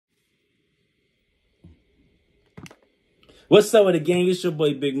What's up with the gang? It's your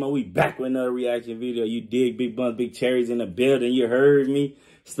boy Big Mo. We back with another reaction video. You dig? Big Buns, Big Cherries in the building. You heard me.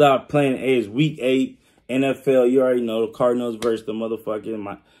 Stop playing. It's week 8 NFL. You already know the Cardinals versus the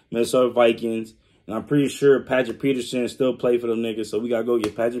motherfucking Minnesota Vikings. And I'm pretty sure Patrick Peterson still play for them niggas. So we gotta go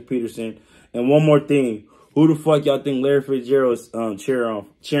get Patrick Peterson. And one more thing. Who the fuck y'all think Larry Fitzgerald's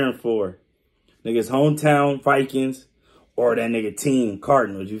cheering for? Niggas hometown Vikings or that nigga team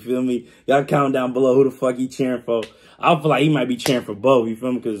Cardinals? You feel me? Y'all comment down below who the fuck he cheering for. I feel like he might be cheering for both, you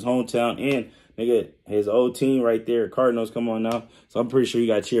feel me? Because his hometown and, nigga, his old team right there, Cardinals, come on now. So I'm pretty sure you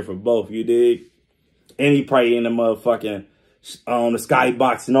got to cheer for both, you dig? And he probably in the motherfucking, the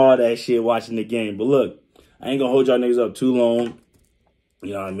skybox and all that shit watching the game. But look, I ain't going to hold y'all niggas up too long.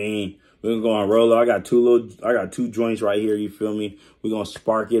 You know what I mean? We're going to go on roller. I got two joints right here, you feel me? We're going to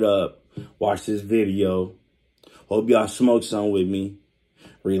spark it up. Watch this video. Hope y'all smoke some with me.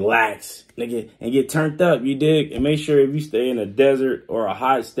 Relax, nigga, and get turned up, you dig? And make sure if you stay in a desert or a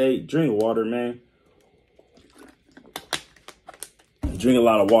hot state, drink water, man. Drink a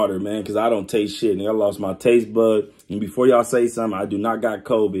lot of water, man, because I don't taste shit. Nigga, I lost my taste bud. And before y'all say something, I do not got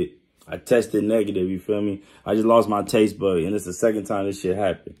COVID. I tested negative, you feel me? I just lost my taste bud, and it's the second time this shit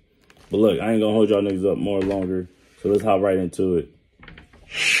happened. But look, I ain't gonna hold y'all niggas up more longer, so let's hop right into it.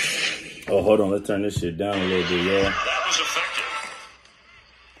 Oh, hold on, let's turn this shit down a little bit, y'all. That was effective.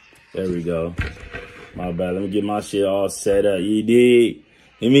 There we go. My bad. Let me get my shit all set up. You dig?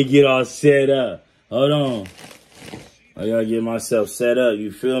 Let me get all set up. Hold on. I gotta get myself set up.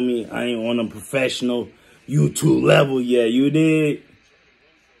 You feel me? I ain't on a professional YouTube level yet. You dig?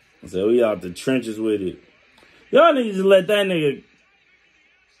 So we out the trenches with it. Y'all need to let that nigga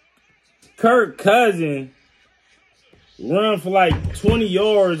Kirk Cousins run for like 20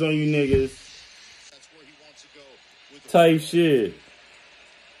 yards on you niggas. That's where he wants to go with Type shit.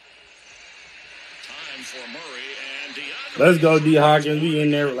 Let's go, D. Hawkins. We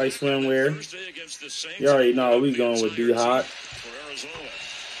in there like swimwear. You already know we going with D. Hawk.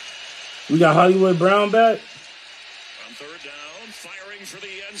 We got Hollywood Brown back. On third down, firing for the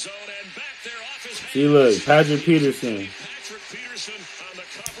end zone and back there off his See, look, Patrick Peterson. Patrick Peterson on the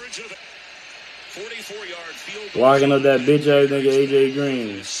coverage of the 44-yard field goal. Walking up that bitch ass nigga AJ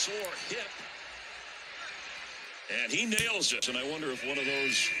Green. Sore hip. And he nails it. And I wonder if one of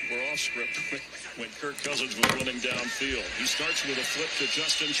those were off script when Kirk Cousins was running downfield. He starts with a flip to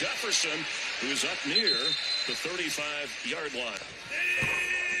Justin Jefferson, who's up near the 35-yard line.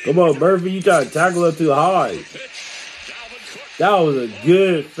 Come on, Murphy, you try to tackle her too hard. That was a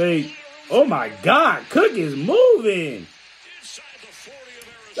good fake. Oh my God, Cook is moving.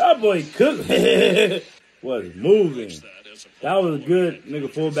 That boy Cook was moving. That was a good nigga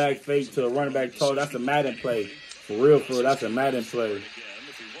fullback fake to a running back toe. That's a Madden play. For real, that's a Madden play.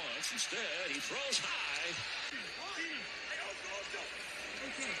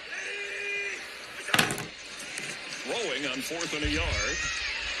 Throwing on 4th and a yard.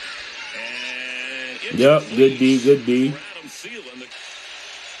 And yep, good D, good D.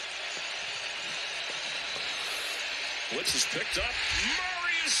 Blitz is picked up.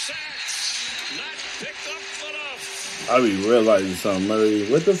 Murray is sacked. Not picked up enough. I be realizing something, Murray.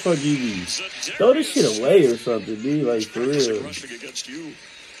 What the fuck you do? Throw this shit away or something, D. Like, for real. Rushing against you.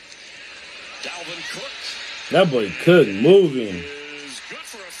 Dalvin Cook. That boy Cook moving. Is good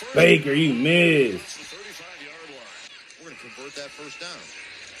for a first. Baker, you missed. The 35-yard line. We're going to convert that first down.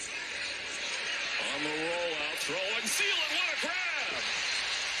 On the rollout, throwing, Thielen, what a grab!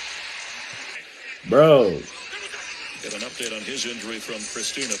 Bro. Get an update on his injury from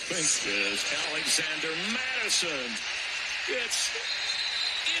Christina Pink is Alexander Madison. It's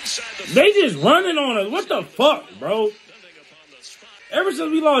inside the... They just running on us. What the fuck, bro? Ever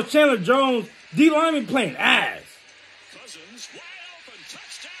since we lost Chandler Jones, D-line been playing ass. Cousins, wide open,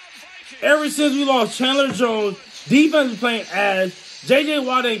 touchdown Vikings. Ever since we lost Chandler Jones, defense been playing ass. J.J.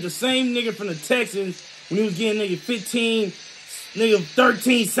 Watt ain't the same nigga from the Texans when he was getting nigga 15, nigga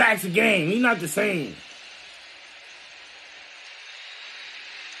 13 sacks a game. He's not the same.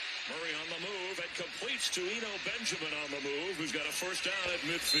 Murray on the move and completes to Eno Benjamin on the move, who's got a first down at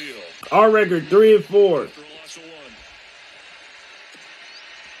midfield. Our record 3-4. After a loss of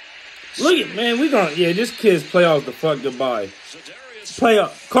 1. Look at, man, we gonna, yeah, this kid's playoffs the fuck goodbye.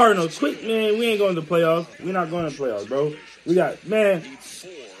 Playoff, Cardinals, quick, man, we ain't going to the playoffs. We're not going to the playoffs, bro. We got, man,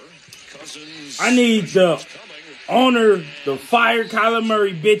 I need the owner, the fire Kyler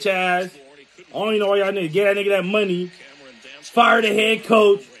Murray bitch ass. I don't even know why y'all need to get that nigga that money. Fire the head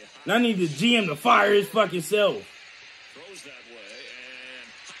coach. And I need the GM to fire his fucking self. Throws that way, and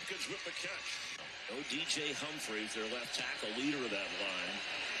Hopkins with the catch. No DJ Humphries, their left tackle, leader of that line.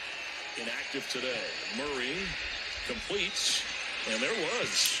 Inactive today. Murray complete. And there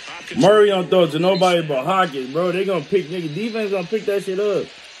was Hopkins. Murray don't throw it to nobody but Hopkins, bro. They gonna pick, nigga. Defense gonna pick that shit up.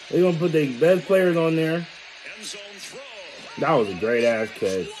 They gonna put their best players on there. End zone throw. That was a great ass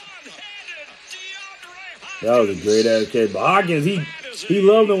catch. That was a great ass catch. But Hopkins, he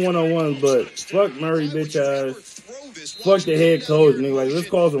loved the one-on-ones, but fuck Murray, bitch ass. Fuck the head coach, nigga. Like, let's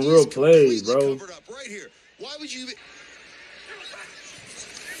call some real plays, bro. Why would you?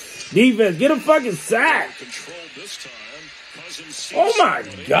 Defense, get a fucking sack. Controlled this time. Cousins. Oh my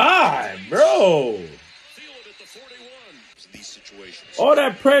God, bro. Feel it at the 41. These situations. All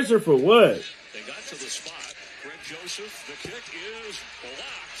that pressure for what? They got to the spot. Greg Joseph, the kick is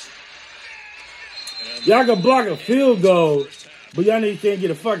blocked. Y'all can block a field goal, but y'all niggas can't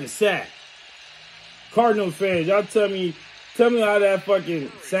get a fucking sack. Cardinals fans, y'all tell me how that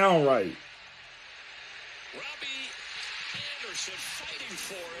fucking sound right. Robbie Anderson fighting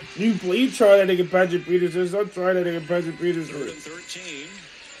for it. You try that nigga Patrick Peterson. I'll try that nigga Patrick Peterson. 3rd and 13.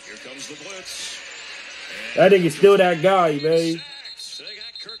 Here comes the blitz. That nigga still that guy, man. They got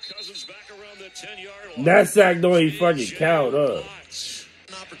Kirk Cousins back around the 10-yard line. That sack don't even fucking count up.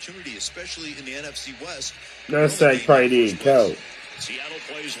 An opportunity, especially in the NFC West. That sack probably didn't count. Seattle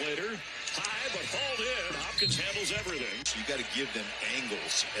plays later. High, but hauled in. Hopkins handles everything. So you got to give them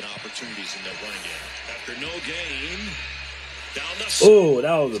angles and opportunities in their running game. After no gain, down the Oh,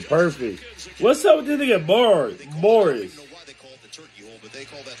 that was a perfect. What's up with this nigga Boris? I don't even know why they call it the turkey hole, but they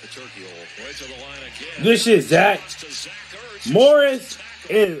call that the turkey hole. Right to the line again. Good shit, Zach. To Zach Ertz. Morris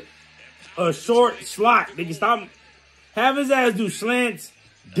is a short slot. Nigga, stop. Have his ass do slants,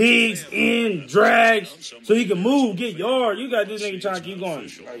 digs, in, drags, so he can move, get yard. You got this nigga trying to keep going.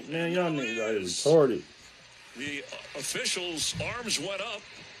 Like, man, y'all niggas are retarded. The officials' arms went up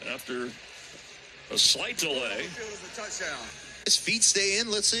after a slight delay. His feet stay in.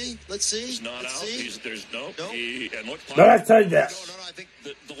 Let's see. He's not out. There's no. Nope. And look, No, that's touchdown. No, I think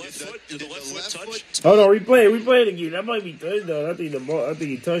the left foot. Did the left foot touch? Hold on, replay it again. That might be touchdown. I think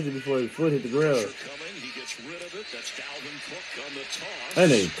he touched it before his foot hit the ground. Coming, he gets rid of it. That's Dalvin Cook on the toss.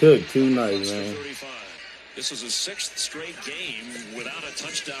 That nigga cooked too nice, man. 35. This is his 6th straight game without a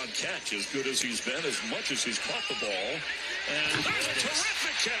touchdown catch. As good as he's been, as much as he's caught the ball, and there's a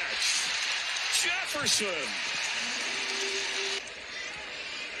terrific catch. Jefferson.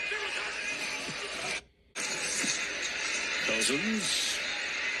 Cousins.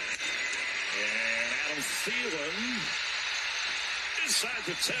 And Adam Thielen inside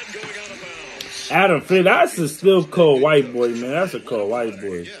the 10 going out of bounds. Adam Thielen, that's a still cold white boy, man. That's a cold white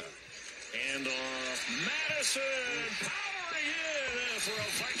boy. And Madison powering in for a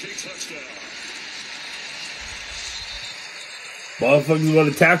Viking touchdown. Motherfuckers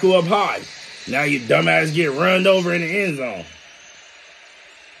want to tackle up high. Now your dumbass get run over in the end zone.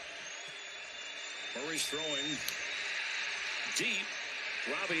 Murray's throwing deep.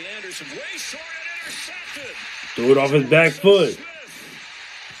 Robbie Anderson way short and intercepted. Threw it off his back foot.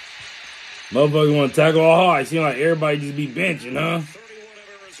 Motherfuckers want to tackle all high. Seem like everybody just be benching, huh? 31 of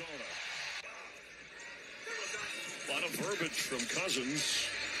Arizona. A lot of verbiage from Cousins.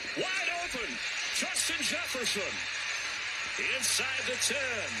 Wide open. Justin Jefferson. Inside the 10.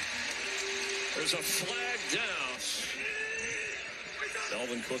 There's a flag down.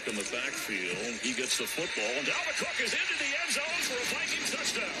 Dalvin Cook in the backfield. He gets the football, and Dalvin Cook is into the end zone for a Viking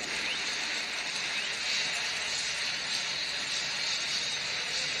touchdown.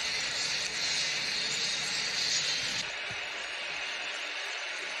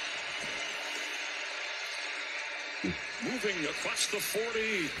 Moving across the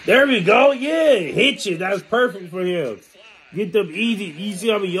 40. There we go. Yeah, hit you. That's perfect for him. Get them easy. You see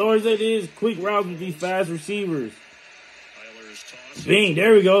how many yards that is? Quick routes with these fast receivers. Tyler's toss. Bing,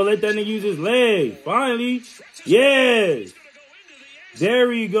 there we go. Let that nigga use his leg. Finally. Yes. There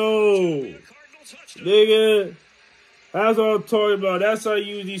we go. Nigga. That's what I'm talking about. That's how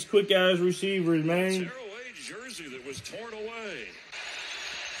you use these quick ass receivers, man. Tearaway jersey that was torn away.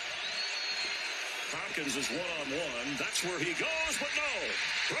 Hopkins is one-on-one. That's where he goes, but no.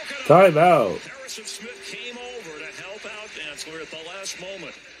 Broken up. Time out. Harrison Smith came over to help out Dantzler at the last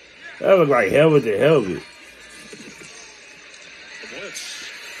moment. That looked like helmet to helmet. The blitz.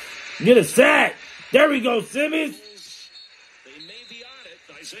 Get a sack. There we go, Simmons. They may be on it.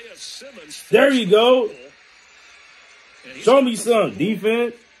 Isaiah Simmons. There you go. And he's Show me some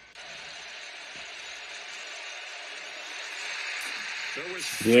defense.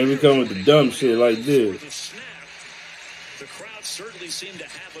 Yeah, we come with the dumb shit like this. The snap. The crowd certainly seemed to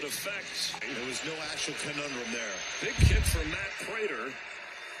have an effect. There was no actual conundrum there. Big kick from Matt Prater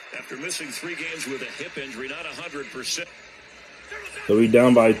after missing 3 games with a hip injury, not 100%. So we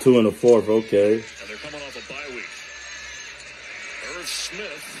down by 2 in the fourth. Okay. And they're coming off a bye week.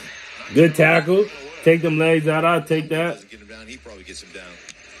 Good tackle. Take them legs out. I'll take that. Doesn't get him down. He probably gets him down.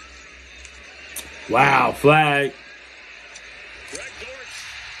 Wow, flag. Greg Dortch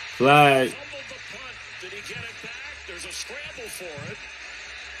Flag. fumbled the punt. Did he get it back? There's a scramble for it.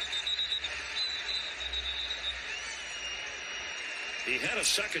 He had a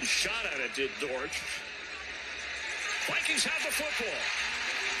second shot at it, did Dortch. Vikings have the football.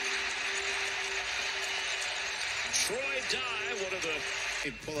 Troy Dye, one of the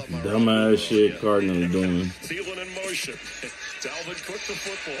Hey, pull up my Dumbass shit Cardinals doing. Thielen in motion. Dalvin Cook the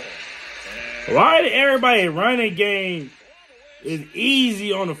football. Why did everybody running game is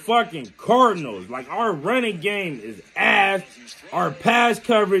easy on the fucking Cardinals? Like, our running game is ass. Our pass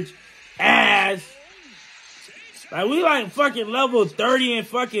coverage, ass. Like, we like fucking level 30 in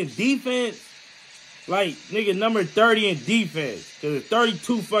fucking defense. Like, nigga, number 30 in defense. Because it's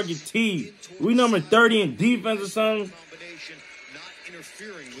 32 fucking T's. We number 30 in defense or something. combination, not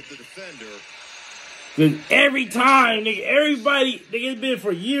interfering with the defender. Because every time, nigga, everybody, nigga, it's been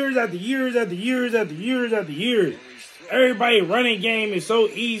for years after years after years after years after years. Everybody running game is so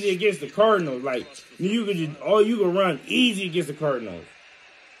easy against the Cardinals. Like, you could just, all you can run easy against the Cardinals.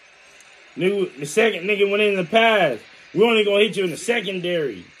 Nigga, the second nigga went in the pass. We only gonna hit you in the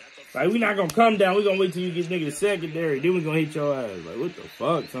secondary. Like, we not gonna come down. We gonna wait till you get nigga the secondary. Then we gonna hit your ass. Like, what the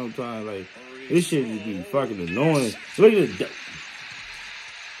fuck? Sometimes, like, this shit just be fucking annoying. Look at the.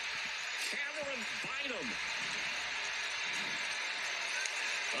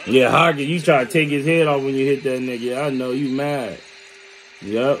 Yeah, Hawkins, you try to take his head off when you hit that nigga. I know, you mad.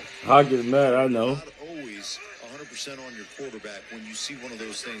 Yep, Hawkins mad, I know. Not always 100% on your quarterback when you see one of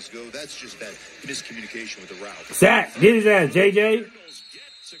those things go. That's just that miscommunication with the route. Sack, get his ass, JJ.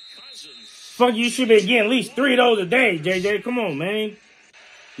 Fuck, you should be getting at least 3 of those a day, JJ. Come on, man.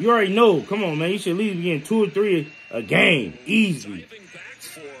 You already know. Come on, man. You should at least be getting 2 or 3 a game. Easy.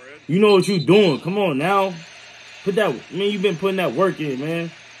 You know what you doing. Come on now. Put that, man, you been putting that work in, man.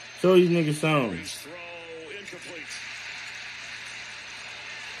 Show these niggas something.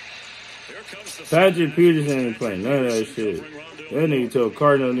 Patrick Peterson ain't playing none of that shit. That nigga told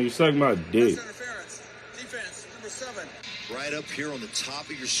Cardinal, nigga, suck my dick. Defense, number 7. Right up here on the top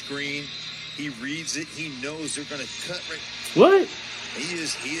of your screen. He reads it. He knows they're going to cut right. What? He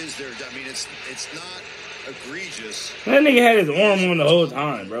is there. I mean, it's not egregious. That nigga had his arm on the whole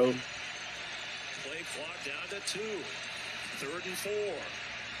time, bro. Play clock down to 2. 3rd and 4.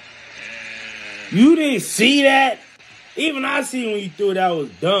 And You didn't see that? Even I seen when you threw it, that was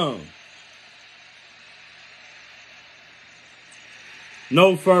dumb.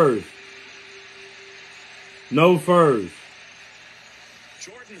 No first. No first.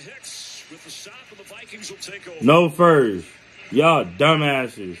 Jordan Hicks with the stop, and the Vikings will take over. No first. Y'all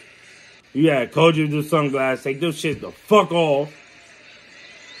dumbasses. You had coaches with the sunglasses. Take this shit the fuck off.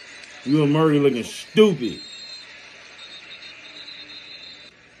 You and Murray looking stupid.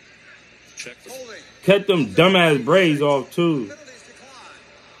 Check the Cut them dumbass braids off, too.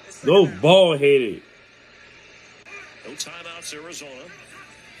 Go bald-headed. no timeouts, Arizona.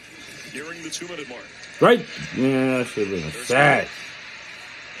 Nearing the 2-minute mark. Right? Man, that should have been a sack.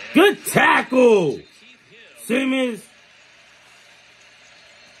 Good tackle. Simmons.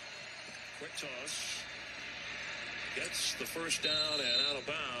 Quick toss. Gets the first down and out of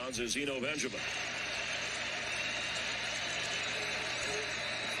bounds is Eno Benjamin.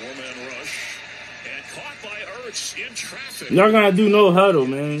 4-man rush. And caught by Ertz in traffic. Y'all gotta do no huddle,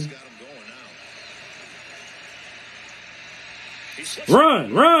 man. He's got him going now. He slips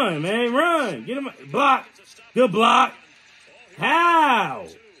Run, man, run. Get him. Block. Good block. How?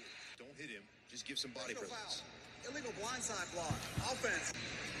 Don't hit him. Just give some body presence. Illegal blindside block. Offense.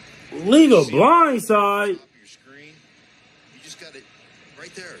 Legal blindside. Top of your screen. You just got it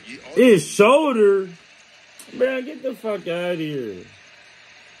right there. His shoulder. Man, get the fuck out of here.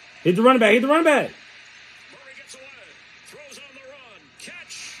 Hit the running back. Hit the running back. Murray gets away. Throws on the run.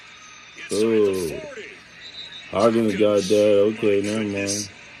 Catch. Inside the 40. Hawkins got that. Okay, never mind.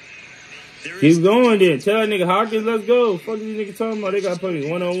 Keep going then. Tell that nigga Hawkins, let's go. Fuck these niggas talking about. They got to play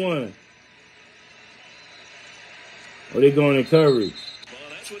 1-on-1. Or they going in coverage.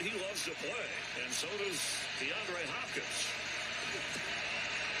 Well, that's what he loves to play. And so does DeAndre Hopkins.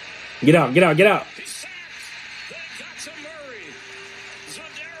 Get out, get out, get out. He's sacked. They got to Murray.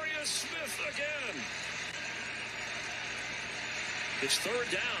 Zadarius Smith again. It's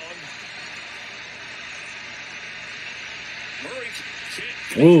 3rd down. Murray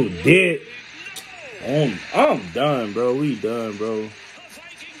can't. Ooh, dead. I'm done, bro. We done, bro.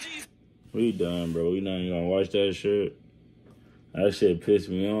 We done, bro. We not even gonna watch that shit. That shit pissed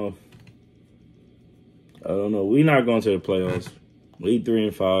me off. I don't know. We not going to the playoffs. We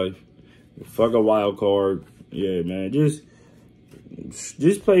 3-5. Fuck a wild card. Yeah, man. Just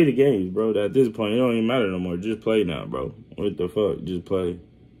play the games, bro. At this point, it don't even matter no more. Just play now, bro. What the fuck? Just play.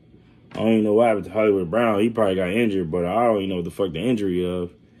 I don't even know what happened to Hollywood Brown. He probably got injured, but I don't even know what the fuck the injury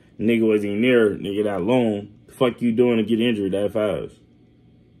of. Nigga wasn't even near nigga that long. The fuck you doing to get injured that fast?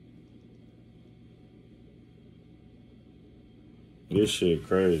 This shit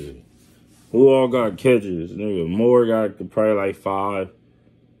crazy. Who all got catches? Nigga, Moore got probably like 5.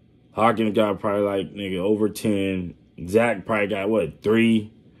 Hawkins got probably like, nigga, over 10. Zach probably got, what,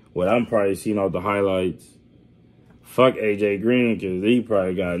 3? What I'm probably seeing off the highlights. Fuck AJ Green, because he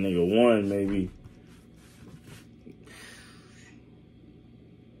probably got, nigga, 1 maybe.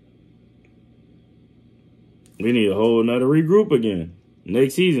 We need a whole nother regroup again.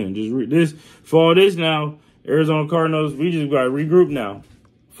 Next season. For all this now, Arizona Cardinals, we just got to regroup now.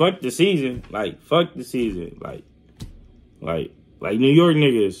 Fuck the season. Like, fuck the season. Like New York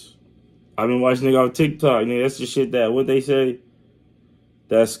niggas. I've been watching nigga on TikTok. Nigga, that's the shit that, what they say?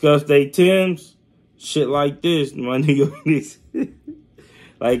 That scuffs they Timbs. Shit like this, my nigga.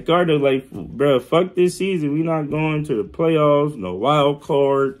 Like, Cardinals, like, bro, fuck this season. We not going to the playoffs. No wild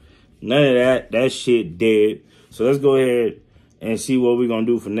card. None of that. That shit dead. So let's go ahead and see what we're going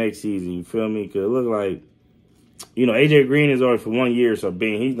to do for next season. You feel me? Because it look like, you know, AJ Green is already for 1 year, so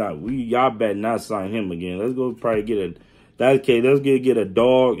he's not. Y'all better not sign him again. Let's go probably get a. That's okay. Let's get a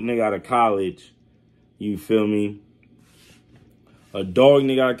dog nigga out of college. You feel me? A dog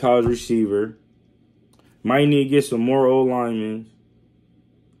nigga out of college receiver. Might need to get some more O linemen.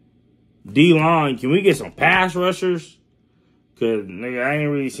 D line. Can we get some pass rushers? Cause nigga, I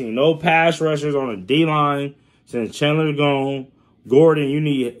ain't really seen no pass rushers on the D line since Chandler's gone. Gordon, you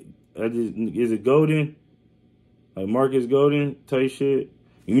need. Is it Golden? Like Marcus Golden type shit.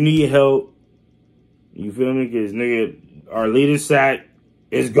 You need help. You feel me? Because, nigga, our leading sack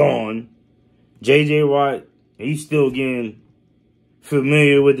is gone. J.J. Watt, he's still getting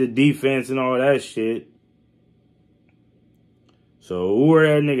familiar with the defense and all that shit. So,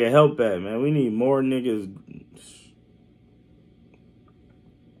 where that nigga help at, man? We need more niggas.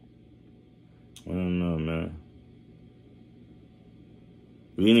 I don't know, man.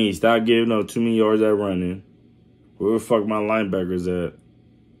 We need to stop giving up too many yards at running. Where the fuck my linebackers at?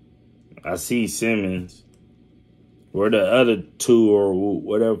 I see Simmons. Where the other 2 or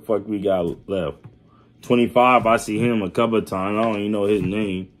whatever fuck we got left? 25, I see him a couple of times. I don't even know his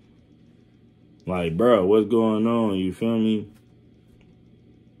name. Like, bro, what's going on? You feel me?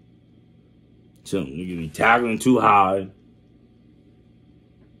 Something you can be tackling too high.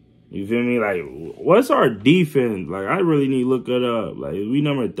 You feel me? Like, what's our defense? Like, I really need to look it up. Like, is we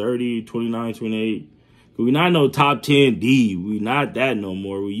number 30, 29, 28? We not no top 10 D. We not that no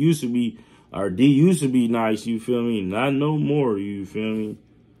more. We used to be, our D used to be nice, you feel me? Not no more, you feel me?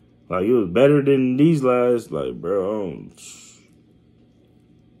 Like, it was better than these last, like, bro.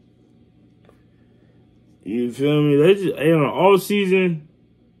 You feel me? They just, on all season.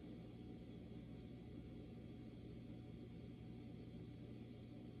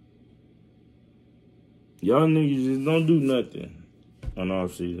 Y'all niggas just don't do nothing. On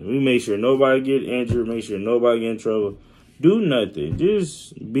off season, we make sure nobody get injured, make sure nobody get in trouble. Do nothing.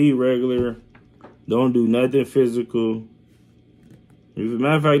 Just be regular. Don't do nothing physical.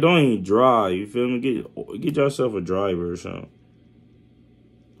 Matter of fact, don't even drive. You feel me? Get yourself a driver or something.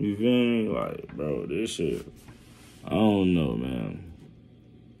 You feel me? Like, bro, this shit. I don't know, man.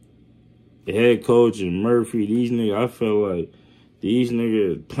 The head coach and Murphy, these niggas, I feel like these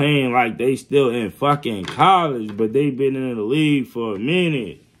niggas playing like they still in fucking college, but they been in the league for a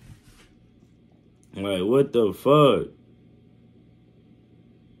minute. Like, what the fuck?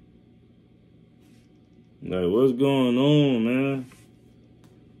 Like, what's going on, man?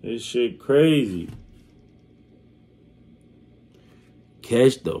 This shit crazy.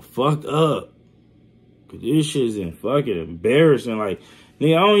 Catch the fuck up. Cause this shit's fucking embarrassing. Like,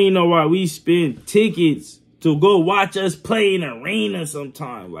 nigga, I don't even know why we spend tickets to go watch us play in an arena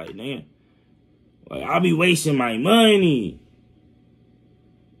sometime. Like, man. Like, I'll be wasting my money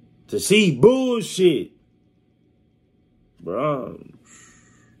to see bullshit. Bro.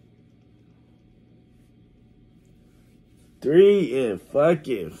 3 and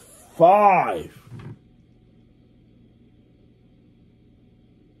fucking 5.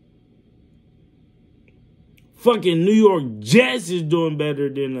 Fucking New York Jets is doing better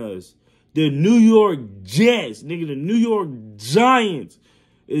than us. The New York Jets, nigga, the New York Giants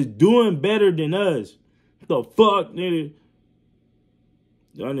is doing better than us. What the fuck, nigga?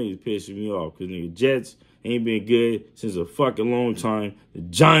 Y'all niggas pissing me off because, nigga, Jets ain't been good since a fucking long time. The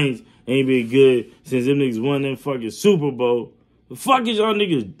Giants ain't been good since them niggas won them fucking Super Bowl. The fuck is y'all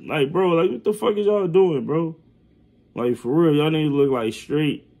niggas, like, bro, like, what the fuck is y'all doing, bro? Like, for real, y'all niggas look like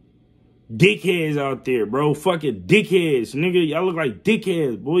straight dickheads out there, bro. Fucking dickheads, nigga. Y'all look like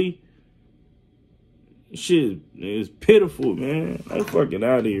dickheads, boy. Shit is pitiful, man. I'm fucking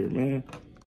out of here, man.